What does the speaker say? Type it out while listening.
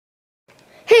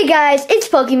Hey guys, it's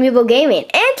Pokemiibogaming,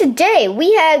 and today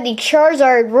we have the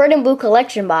Charizard Red and Blue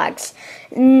Collection Box.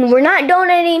 We're not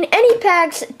donating any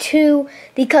packs to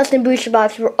the custom booster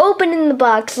box. We're opening the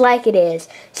box like it is.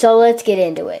 So let's get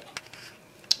into it.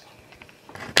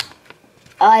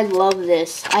 I love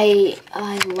this. I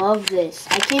love this.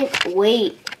 I can't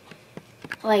wait.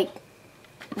 Like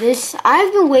this,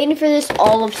 I've been waiting for this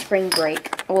all of spring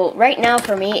break. Well, right now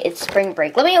for me, it's spring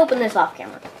break. Let me open this off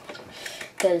camera,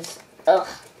 because ugh.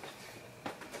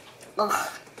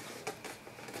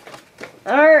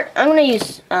 Alright, I'm gonna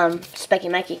use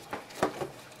Specky Mikey.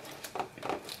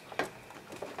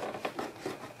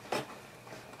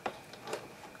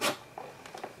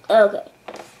 Okay.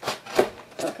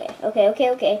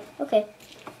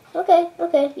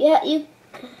 Yeah, you.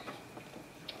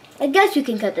 I guess you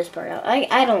can cut this part out.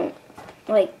 I don't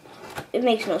like. It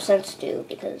makes no sense to,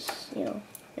 because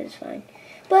it's fine.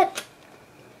 But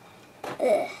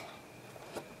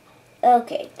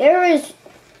okay, there is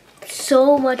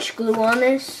so much glue on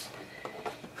this.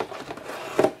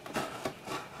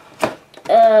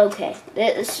 Okay,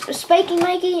 Spiky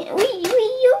Mikey,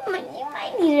 you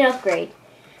might need an upgrade.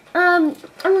 I'm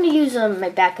gonna use my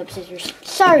backup scissors.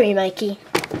 Sorry, Mikey.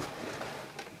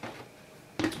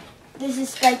 This is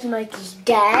Spiky Mikey's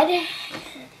dad,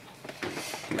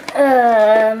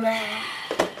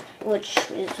 which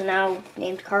is now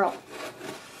named Carl.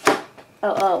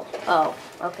 Oh,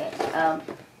 okay,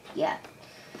 yeah.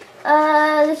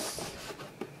 I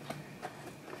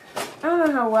don't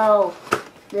know how well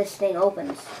this thing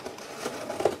opens.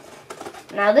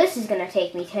 Now this is gonna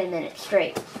take me 10 minutes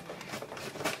straight.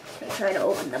 I'm trying to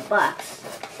open the box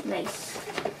nice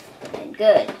and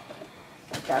good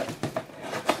without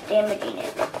damaging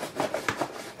it.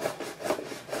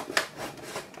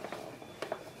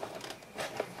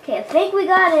 Okay, I think we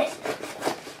got it.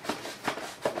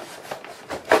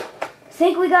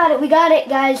 We got it,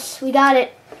 guys. We got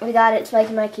it.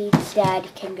 Spiky Mikey's dad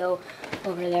can go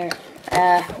over there.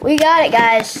 We got it,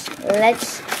 guys.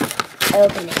 Let's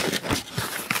open it.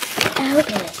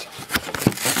 Open it.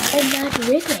 And not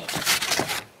rip it.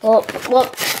 Well,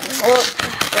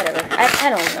 whatever. I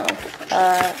don't know.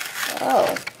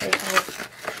 Oh, there's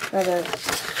another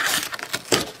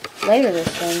layer of this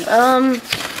thing.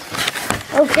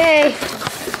 Okay.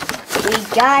 We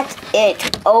got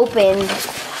it opened.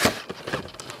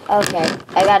 Okay,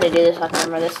 I gotta do this off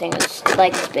camera. This thing is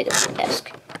like as big as my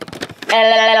desk.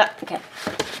 Okay.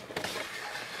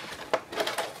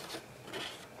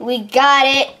 We got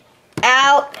it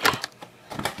out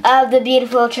of the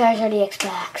beautiful Charizard EX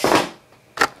box.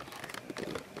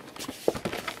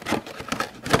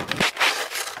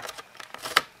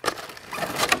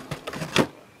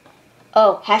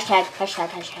 Oh, hashtag.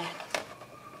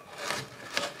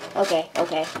 Okay.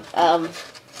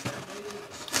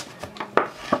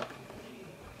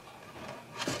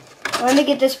 Let me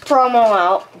get this promo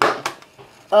out.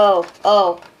 Oh,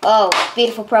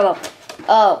 beautiful promo.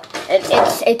 Oh,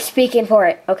 it's speaking for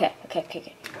it. Okay.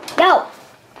 No!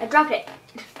 I dropped it.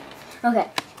 Okay,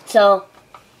 so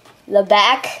the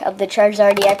back of the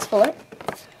Charizard EX Bullet.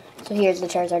 So here's the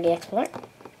Charizard EX Bullet.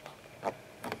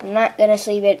 I'm not gonna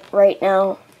sleeve it right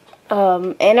now.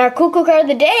 And our cool card of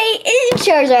the day is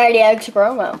Charizard EX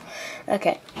promo.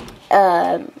 Okay.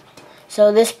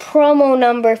 So this promo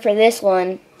number for this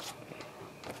one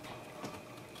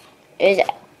is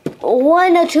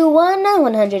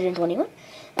 121.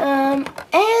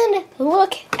 And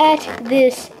look at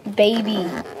this baby.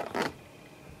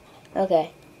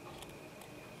 Okay.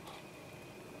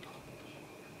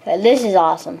 This is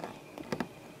awesome.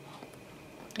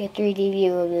 Get 3D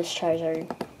view of this Charizard.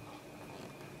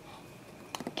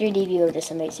 3D view of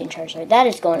this amazing Charizard. That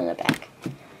is going in the back.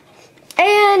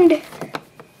 And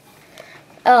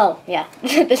oh yeah,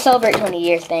 the celebrate 20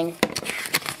 years thing.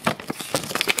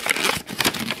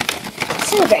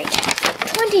 Celebrate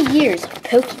 20 years of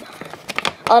Pokemon.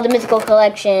 All the mythical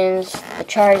collections, the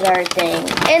Charizard thing,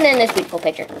 and then this beautiful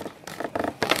picture.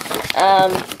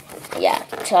 Yeah,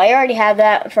 so I already have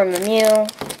that from the Mew.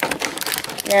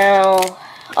 Now,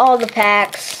 all the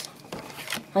packs.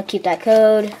 I'll keep that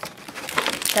code.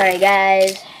 Sorry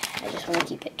guys, I just want to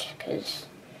keep it, because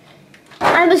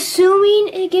I'm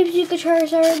assuming it gives you the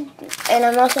Charizard, and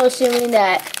I'm also assuming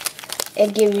that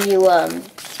it gives you,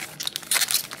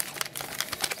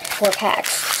 4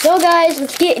 packs. So guys,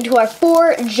 let's get into our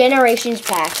 4 generations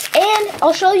packs, and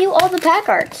I'll show you all the pack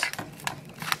arts.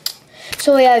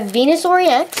 So we have Venusaur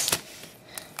EX,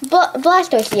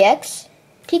 Blastoise EX,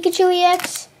 Pikachu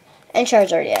EX, and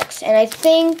Charizard EX. And I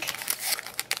think,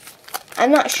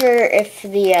 I'm not sure if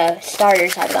the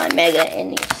starters have gone Mega in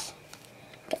these.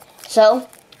 Okay. So,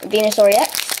 Venusaur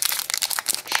EX,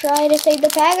 try to save the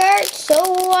pack art,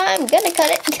 so I'm gonna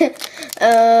cut it.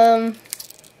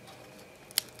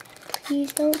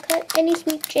 Please don't cut any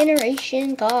sweet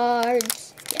generation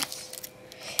cards. Yes.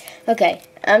 Okay,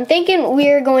 I'm thinking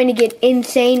we're going to get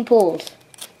insane pulls,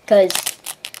 because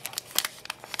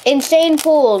insane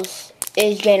pulls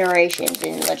is generations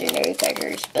in legendary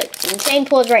treasures, but insane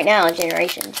pulls right now is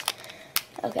generations.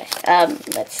 Okay,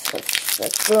 let's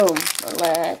boom.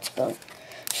 Let's boom.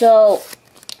 So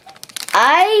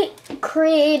I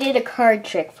created a card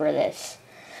trick for this.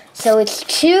 So it's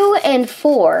 2 and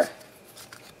 4.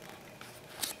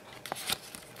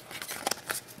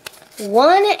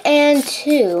 1 and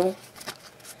 2.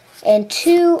 And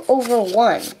 2 over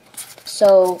 1.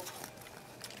 So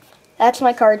that's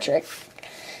my card trick.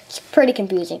 It's pretty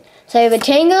confusing. So I have a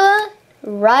Tangela,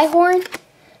 Rhyhorn,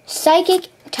 Psychic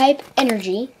type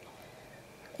Energy,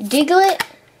 Diglett,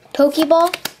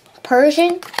 Pokeball,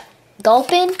 Persian,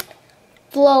 Gulpin,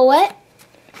 Floette.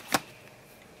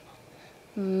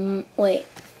 Wait.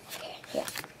 Okay, yeah.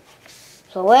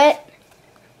 Floette,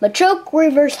 Machoke,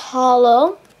 Reverse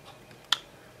Hollow.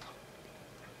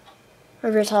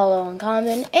 Reverse Hollow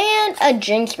Uncommon, and a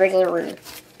Jinx regular rare.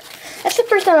 That's the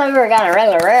first time I've ever gotten a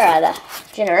regular rare out of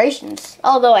Generations.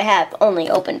 Although I have only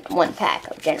opened 1 pack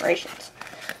of Generations.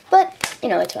 But, you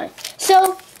know, it's fine.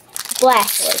 So,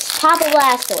 Blastoise. Papa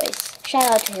Blastoise. Shout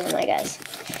out to him, my guys.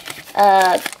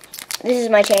 This is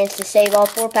my chance to save all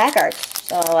 4 pack arts.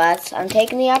 So, I'm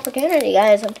taking the opportunity,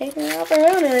 guys. I'm taking the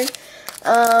opportunity.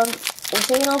 I'm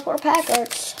saving all 4 pack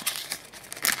arts.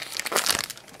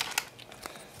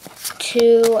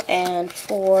 2 and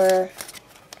 4.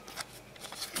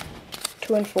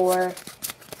 2 and 4.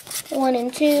 1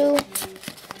 and 2.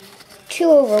 2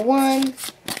 over 1.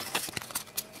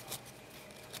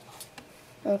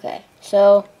 Okay,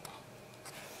 so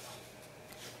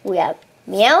we have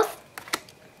Meowth,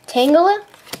 Tangela.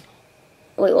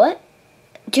 Wait, what?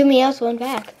 2 Meowths, 1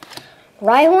 pack.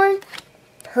 Rhyhorn,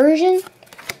 Persian,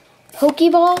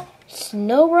 Pokeball,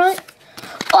 Snorunt.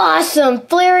 Awesome!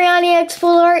 Flareon EX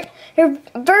full art.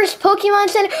 Reverse Pokemon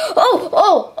Center.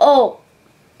 Oh!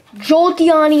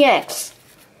 Jolteon EX.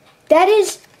 That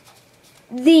is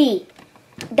the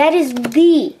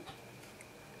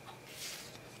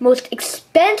most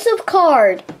expensive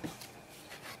card.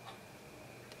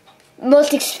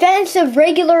 Most expensive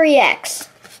regular EX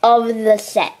of the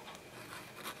set.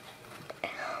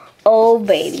 Oh,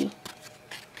 baby.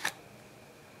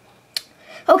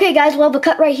 Okay, guys, we'll have a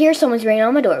cut right here. Someone's ringing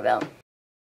on my doorbell.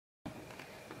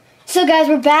 So, guys,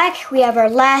 we're back. We have our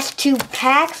last 2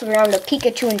 packs. We're on the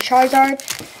Pikachu and Charizard.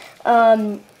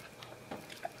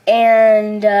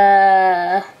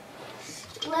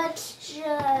 Let's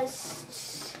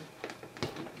just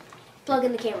plug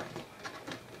in the camera.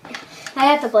 I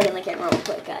have to plug in the camera real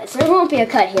quick, guys. There won't be a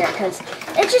cut here because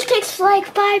it just takes like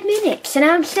 5 minutes and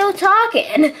I'm still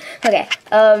talking. Okay,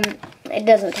 it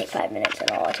doesn't take 5 minutes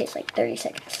at all. It takes like 30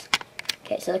 seconds.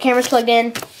 Okay, so the camera's plugged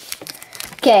in.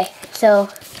 Okay, so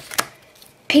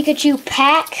Pikachu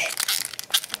pack.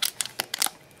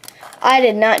 I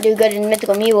did not do good in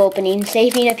Mythical Mew opening,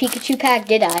 saving a Pikachu pack,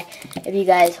 did I? If you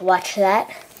guys watched that.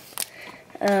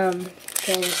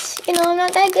 Because, you know, I'm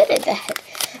not that good at that.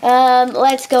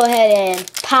 Let's go ahead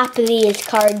and pop these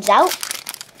cards out.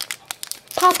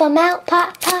 Pop them out,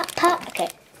 pop. Okay,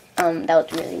 that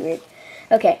was really weird.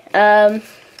 Okay,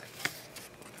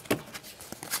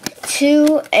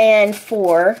 2 and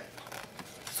 4.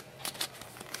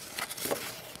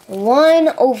 1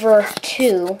 over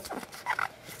 2.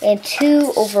 And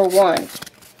 2 over 1.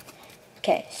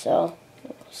 Okay, so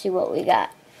let's see what we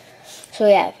got. So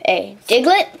we have a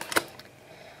Diglett,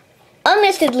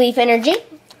 Unlisted Leaf Energy,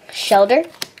 Shelter,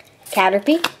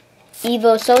 Caterpie,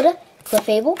 Evo Soda,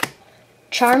 Clefable,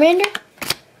 Charmander,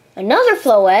 another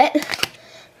Floette,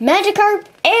 Magikarp,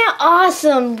 and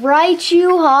awesome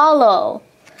Raichu Hollow.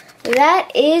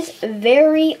 That is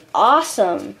very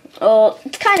awesome. Well,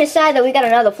 it's kind of sad that we got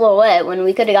another Floette when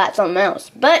we could have got something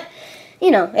else, but you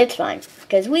know, it's fine,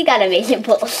 because we got amazing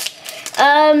pulls.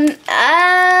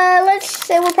 Let's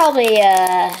say we'll probably,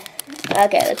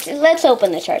 okay, let's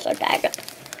open the Charizard pack.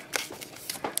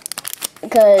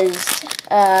 Because,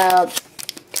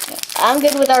 I'm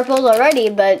good with our pulls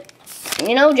already, but,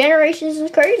 you know, Generations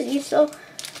is crazy, so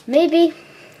maybe,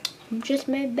 just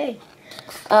maybe.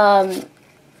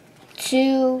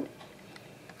 2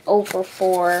 over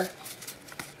 4.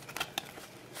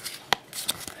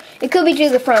 It could be to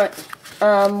the front.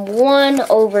 1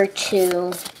 over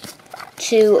 2,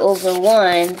 2 over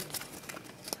 1.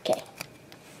 Okay.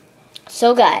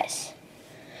 So, guys,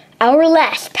 our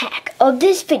last pack of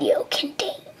this video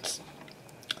contains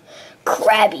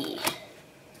Krabby,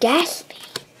 Gaspy,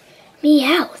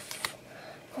 Meowth,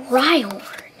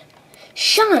 Rhyhorn,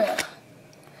 Shauna,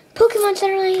 Pokemon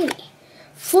Center Lady,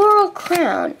 Floral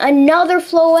Crown, another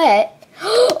Floette.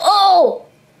 Oh!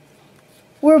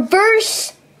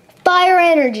 Reverse Fire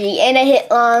Energy and a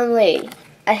Hitmonlee.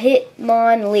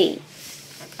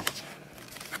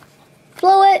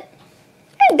 Floette,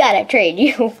 I gotta trade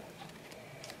you.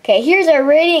 Okay, here's our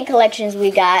Radiant collections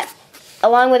we got,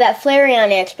 along with that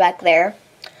Flareon X back there.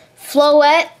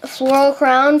 Floette, Floral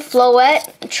Crown, Floette,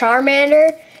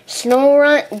 Charmander,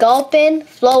 Snorunt, Gulpin,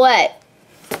 Floette.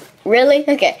 Really?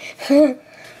 Okay.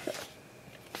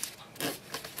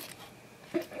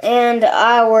 And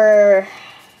our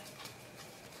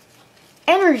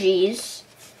energies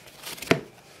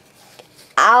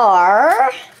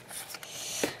are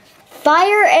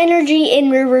Fire Energy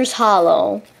in Reverse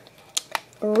Hollow,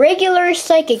 regular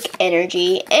Psychic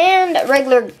Energy, and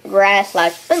regular Grass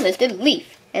 / Unlisted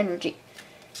Leaf Energy.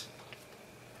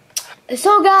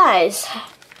 So guys,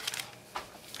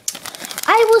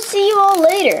 I will see you all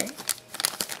later.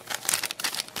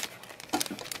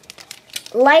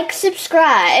 Like,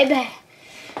 subscribe, and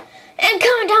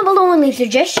comment down below and leave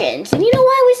suggestions. And you know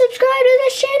why we subscribe to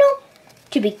this channel?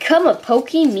 To become a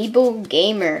Pokemiibo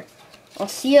gamer. I'll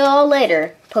see you all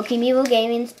later.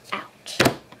 Pokemiibogaming's out.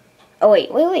 Oh wait,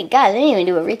 guys, I didn't even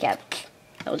do a recap.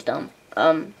 That was dumb.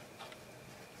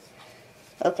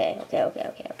 Okay,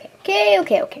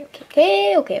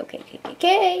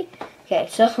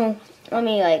 so let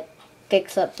me like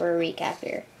fix up for a recap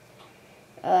here.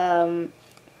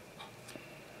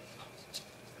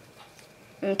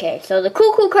 Okay, so the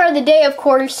cool card of the day, of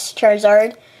course,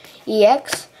 Charizard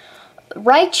EX,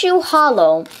 Raichu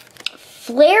Hollow,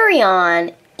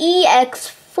 Flareon EX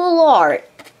Full Art,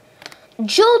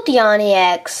 Jolteon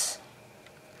EX.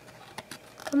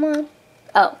 Come on.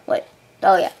 Oh, wait.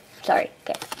 Oh, yeah. Sorry.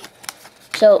 Okay.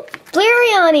 So,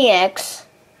 Flareon EX,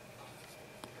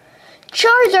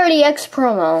 Charizard EX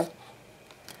promo,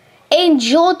 and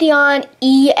Jolteon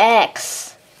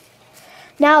EX.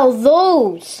 Now,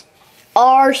 those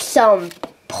are some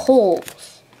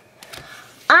pulls.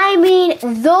 I mean,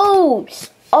 those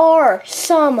are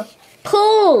some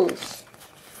pulls.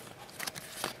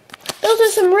 Those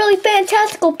are some really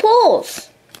fantastical pulls.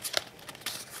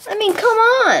 I mean, come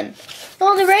on.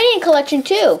 Well, the Radiant collection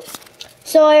too.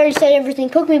 So I already said everything.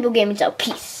 Pokemiibogaming's out.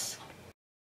 Peace.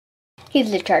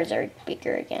 Here's the Charizard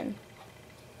speaker again.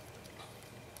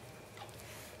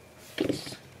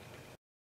 Peace.